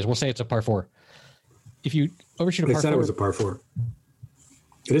what par it is. We'll say it's a par 4. If you overshoot a par 4, they said it was a par 4.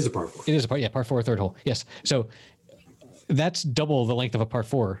 It is a par 4. It is a par 4 third hole. Yes. So that's double the length of a par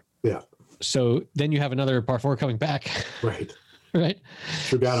 4. Yeah. So then you have another par 4 coming back. Right. Right.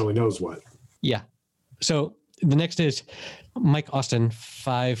 Sure, God only knows what. Yeah. So the next is Mike Austin,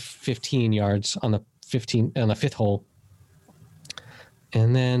 515 yards on the 5th hole.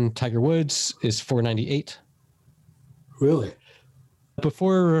 And then Tiger Woods is 498. Really?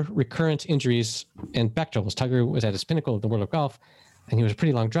 Before recurrent injuries and back troubles, Tiger was at his pinnacle of the world of golf, and he was a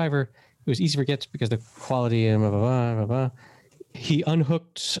pretty long driver. It was easy to forget because the quality and blah, blah, blah, blah, blah. He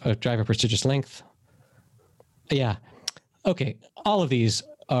unhooked a drive of prestigious length. Yeah. Okay. All of these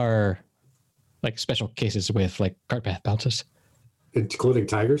are special cases with cart path bounces. Including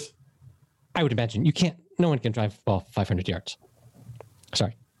Tigers? I would imagine. You can't no one can drive ball 500 yards.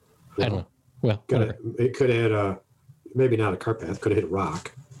 Sorry. I don't know. Well, it could have hit maybe not a cart path, could have hit a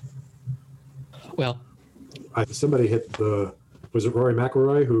rock. Well, somebody hit was it Rory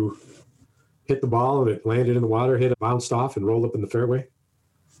McIlroy who hit the ball and it landed in the water, bounced off and rolled up in the fairway?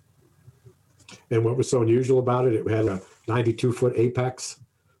 And what was so unusual about it, it had a 92-foot apex.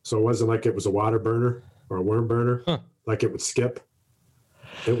 So it wasn't like it was a water burner or a worm burner, like it would skip.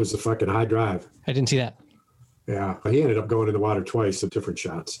 It was a fucking high drive. I didn't see that. Yeah. He ended up going in the water twice at different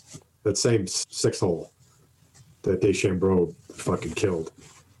shots. That same 6th hole that DeChambeau fucking killed.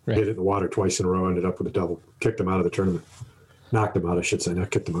 Right. Hit it in the water twice in a row, ended up with a double. Kicked him out of the tournament. Knocked him out, I should say. Not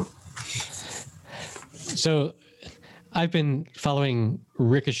kicked him out. So I've been following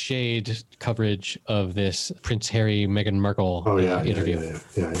ricocheted coverage of this Prince Harry, Meghan Markle interview.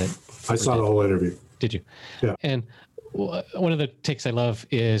 Yeah. I saw the whole interview. Did you? Yeah. And one of the takes I love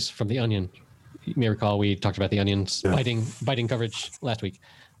is from The Onion. You may recall we talked about The Onion's biting coverage last week.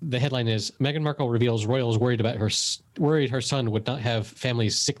 The headline is, Meghan Markle reveals royals worried her son would not have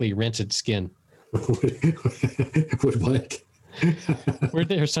family's sickly, rancid skin. Would what? Worried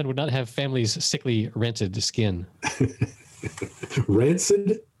that her son would not have family's sickly, rancid skin.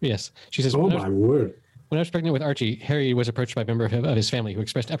 Rancid? Yes. She says, oh, my word. When I was pregnant with Archie, Harry was approached by a member of his family who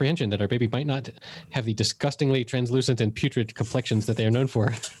expressed apprehension that our baby might not have the disgustingly translucent and putrid complexions that they are known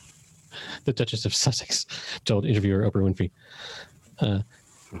for. The Duchess of Sussex told interviewer Oprah Winfrey. Oh,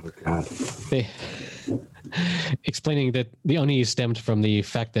 God. Explaining that the unease stemmed from the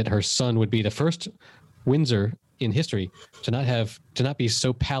fact that her son would be the first Windsor in history to not be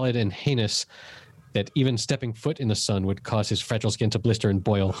so pallid and heinous that even stepping foot in the sun would cause his fragile skin to blister and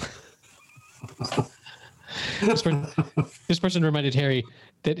boil. This person reminded Harry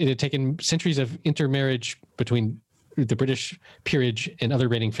that it had taken centuries of intermarriage between the British peerage and other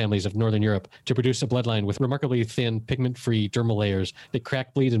reigning families of Northern Europe to produce a bloodline with remarkably thin, pigment-free dermal layers that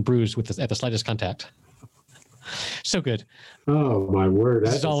crack, bleed, and bruise at the slightest contact. So good. Oh, my word.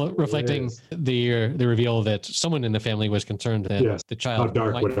 This is all reflecting the reveal that someone in the family was concerned that the child how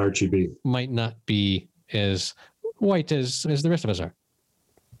dark would Archie be? Might not be as white as the rest of us are.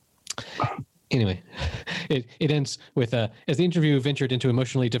 Anyway, it ends with, as the interview ventured into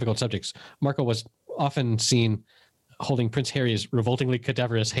emotionally difficult subjects, Markle was often seen holding Prince Harry's revoltingly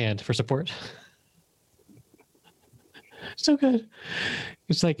cadaverous hand for support. So good.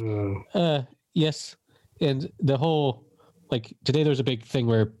 It's like, yes. And the whole, like, today there was a big thing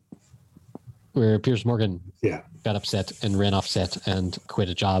where Piers Morgan got upset and ran off set and quit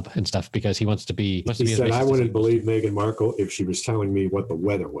a job and stuff because he wants to be. He said, I wouldn't believe Meghan Markle if she was telling me what the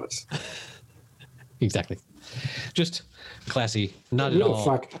weather was. Exactly. Just classy. Not at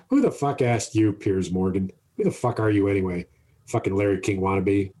all. Who the fuck asked you, Piers Morgan? Who the fuck are you anyway? Fucking Larry King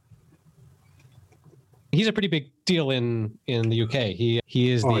wannabe. He's a pretty big deal in the UK. He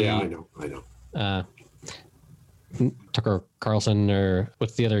is I know. Tucker Carlson, or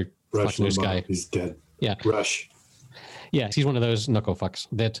what's the other Fox News guy? He's dead. Yeah. Rush. Yeah, he's one of those knuckle fucks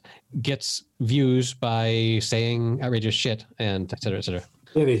that gets views by saying outrageous shit and et cetera, et cetera.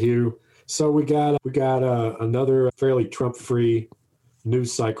 Anywho, so we got another fairly Trump-free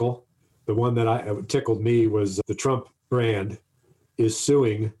news cycle. The one that tickled me was the Trump brand is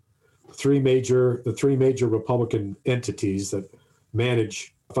suing the three major Republican entities that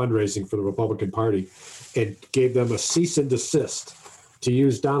manage fundraising for the Republican Party, and gave them a cease and desist to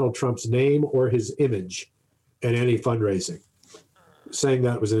use Donald Trump's name or his image in any fundraising, saying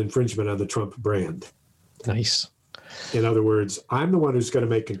that was an infringement on the Trump brand. Nice. In other words, I'm the one who's going to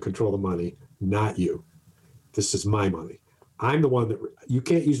make and control the money, not you. This is my money. I'm the one that you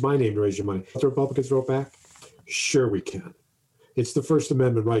can't use my name to raise your money. The Republicans wrote back, sure we can. It's the First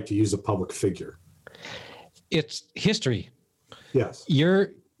Amendment right to use a public figure. It's history. Yes.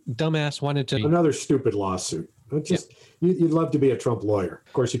 Your dumbass wanted to. Another stupid lawsuit. You'd love to be a Trump lawyer.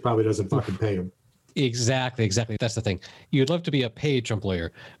 Of course, he probably doesn't fucking pay him. Exactly. That's the thing. You'd love to be a paid Trump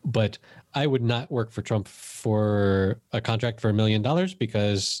lawyer, but I would not work for Trump for a contract for $1 million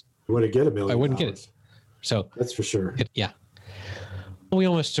because you wouldn't get $1 million. I wouldn't get it. So that's for sure. Yeah. We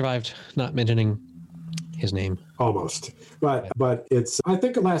almost survived not mentioning his name. Almost. But it's, I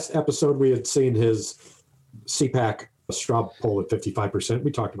think the last episode we had seen his CPAC straw poll at 55%.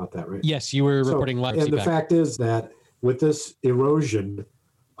 We talked about that, right? Yes, you were reporting live. And CPAC. The fact is that with this erosion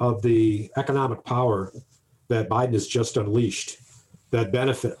of the economic power that Biden has just unleashed, that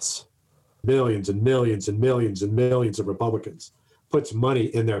benefits millions and millions and millions and millions of Republicans, puts money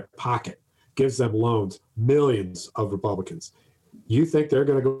in their pocket, gives them loans, millions of Republicans. You think they're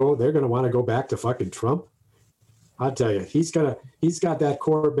going to want to go back to fucking Trump? I'll tell you, he's got that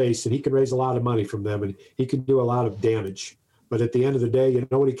core base, and he can raise a lot of money from them, and he can do a lot of damage. But at the end of the day, you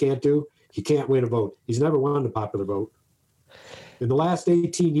know what he can't do? He can't win a vote. He's never won the popular vote. In the last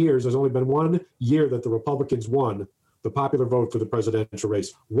 18 years, there's only been 1 year that the Republicans won the popular vote for the presidential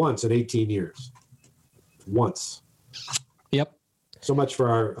race. Once in 18 years. Once. Yep. So much for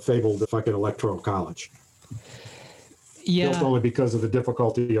our fabled fucking electoral college. Yeah. Built only because of the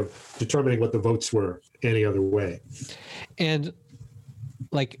difficulty of determining what the votes were any other way. And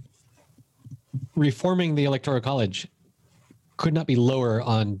like reforming the electoral college could not be lower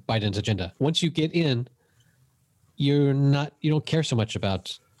on Biden's agenda. Once you get in, you don't care so much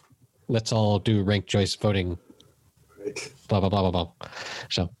about let's all do ranked choice voting. Right. Blah blah blah blah blah.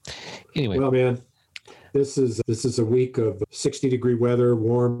 So anyway. Well, man, this is a week of 60-degree weather,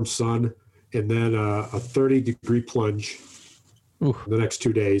 warm sun, and then a 30-degree plunge in the next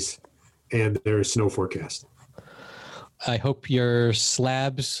 2 days, and there's snow forecast. I hope your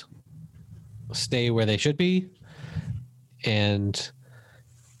slabs stay where they should be, and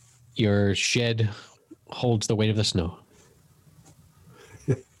your shed holds the weight of the snow.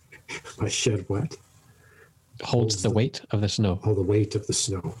 My shed what? Holds the weight of the snow. Oh, the weight of the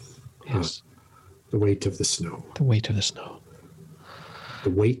snow. Yes. The weight of the snow. The weight of the snow. The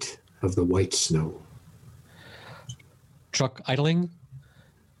weight of the white snow. Truck idling,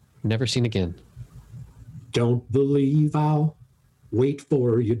 never seen again. Don't believe I'll wait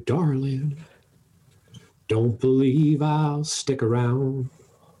for you, darling. Don't believe I'll stick around.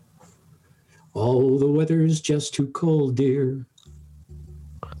 Oh, the weather's just too cold, dear.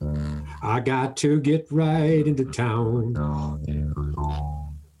 I got to get right into town.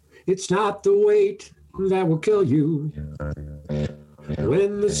 It's not the wait that will kill you.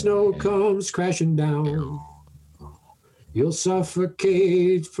 When the snow comes crashing down, you'll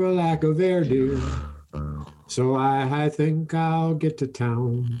suffocate for lack of air, dear. So I think I'll get to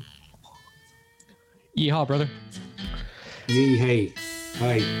town. Yeehaw, brother. Yee, hey.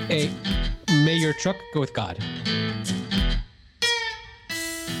 Hey. Hey, may your truck go with God.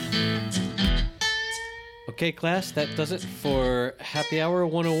 Okay, class, that does it for Happy Hour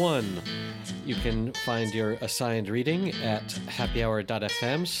 101. You can find your assigned reading at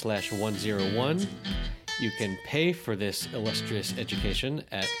happyhour.fm/101. You can pay for this illustrious education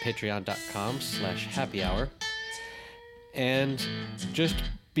at patreon.com/happyhour. And just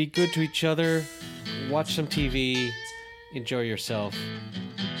be good to each other, watch some TV, enjoy yourself,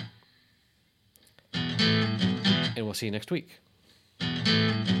 and we'll see you next week.